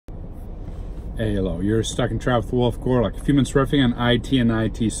Hey, hello. You're stuck in traffic with Wolf Gorlick. A few minutes riffing on IT and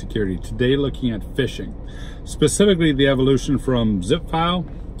IT security. Today, looking at phishing, specifically the evolution from zip file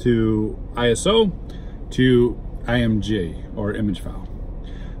to ISO to IMG or image file.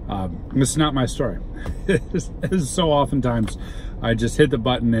 This is not my story. This is so oftentimes I just hit the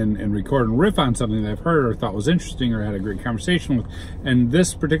button and record and riff on something that I've heard or thought was interesting or had a great conversation with. And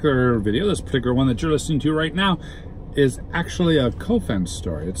this particular video, this particular one that you're listening to right now, is actually a Cofense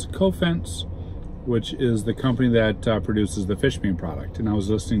story. It's Cofense, which is the company that produces the Phishing product. And I was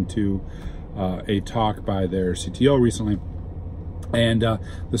listening to a talk by their CTO recently, and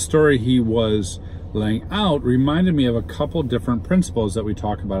the story he was laying out reminded me of a couple different principles that we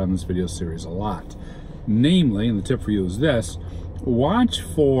talk about in this video series a lot. Namely, and the tip for you is this: watch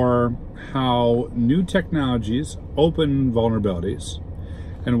for how new technologies open vulnerabilities,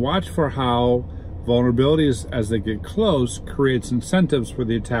 and watch for how vulnerabilities, as they get close, creates incentives for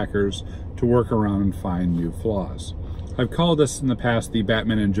the attackers to work around and find new flaws. I've called this in the past the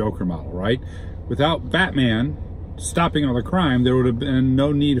Batman and Joker model, right? Without Batman stopping all the crime, there would have been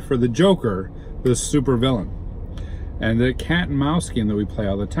no need for the Joker, the super villain. And the cat and mouse game that we play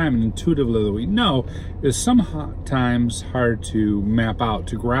all the time and intuitively that we know is sometimes hard to map out,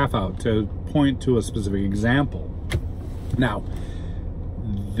 to graph out, to point to a specific example. Now,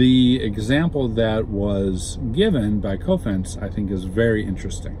 the example that was given by Cofense, I think, is very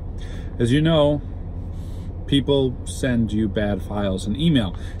interesting. As you know, people send you bad files in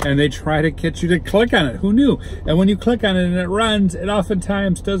email, and they try to get you to click on it. Who knew? And when you click on it and it runs, it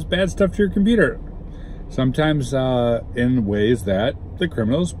oftentimes does bad stuff to your computer. Sometimes in ways that the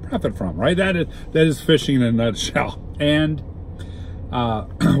criminals profit from, right? That is phishing in a nutshell. And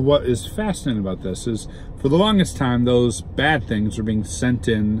what is fascinating about this is, for the longest time, those bad things were being sent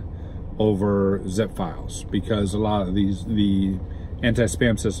in over zip files because a lot of the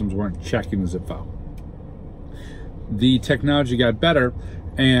anti-spam systems weren't checking the zip file. The technology got better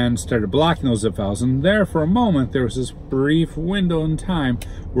and started blocking those zip files, and there for a moment there was this brief window in time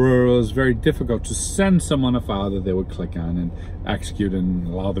where it was very difficult to send someone a file that they would click on and execute and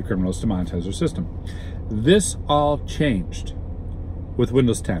allow the criminals to monetize their system. This all changed with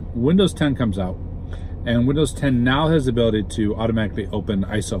Windows 10. Windows 10 comes out, and Windows 10 now has the ability to automatically open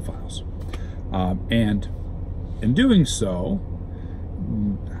ISO files. And in doing so,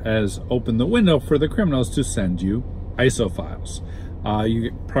 has opened the window for the criminals to send you ISO files.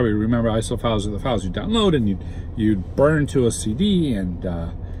 You probably remember ISO files are the files you download and you'd burn to a CD, and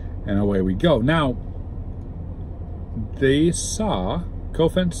away we go. Now,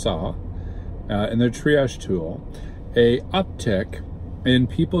 Cofense saw in their triage tool a uptick in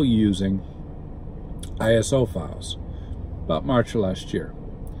people using ISO files about March of last year.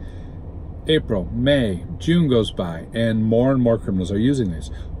 April, May, June goes by, and more criminals are using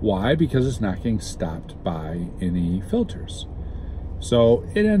these. Why? Because it's not getting stopped by any filters. So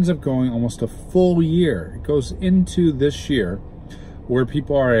it ends up going almost a full year. It goes into this year where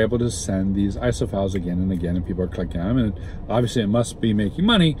people are able to send these ISO files again and again, and people are clicking on them, and obviously it must be making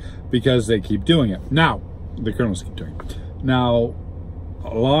money because they keep doing it. Now, the criminals keep doing it. Now,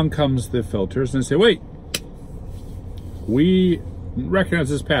 along comes the filters, and they say, wait, we recognize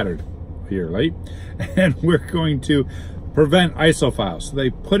this pattern here, right? And we're going to prevent ISO files. So they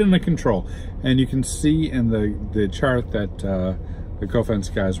put in a control, and you can see in the chart that the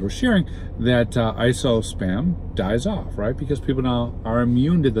Cofense guys were sharing that ISO spam dies off, right? Because people now are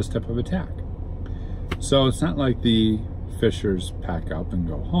immune to this type of attack. So it's not like the fishers pack up and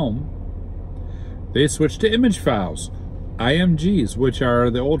go home. They switch to image files, IMGs, which are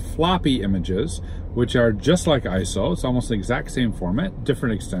the old floppy images, which are just like ISO. It's almost the exact same format,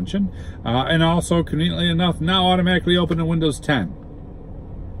 different extension, and also, conveniently enough, now automatically open in Windows 10.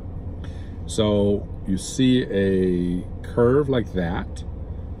 So you see a curve like that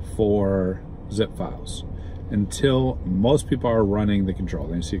for zip files until most people are running the control.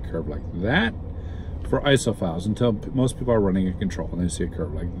 Then you see a curve like that for ISO files until most people are running a control. And then you see a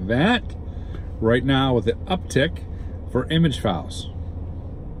curve like that right now with the uptick for image files,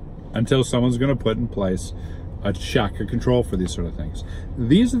 until someone's going to put in place a check, a control for these sort of things.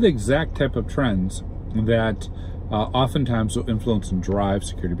 These are the exact type of trends that oftentimes will influence and drive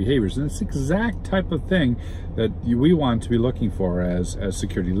security behaviors. And it's the exact type of thing that we want to be looking for as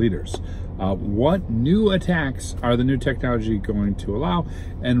security leaders. What new attacks are the new technology going to allow,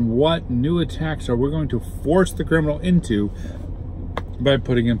 and what new attacks are we going to force the criminal into by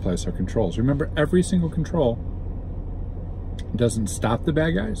putting in place our controls? Remember, every single control doesn't stop the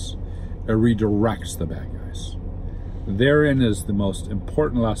bad guys, it redirects the bad guys. Therein is the most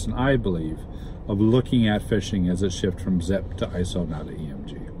important lesson, I believe, of looking at phishing as it shifts from zip to ISO, now to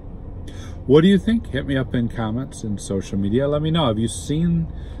IMG. What do you think? Hit me up in comments and social media. Let me know. Have you seen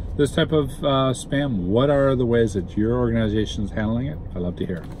this type of spam? What are the ways that your organization is handling it? I'd love to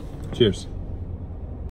hear. Cheers.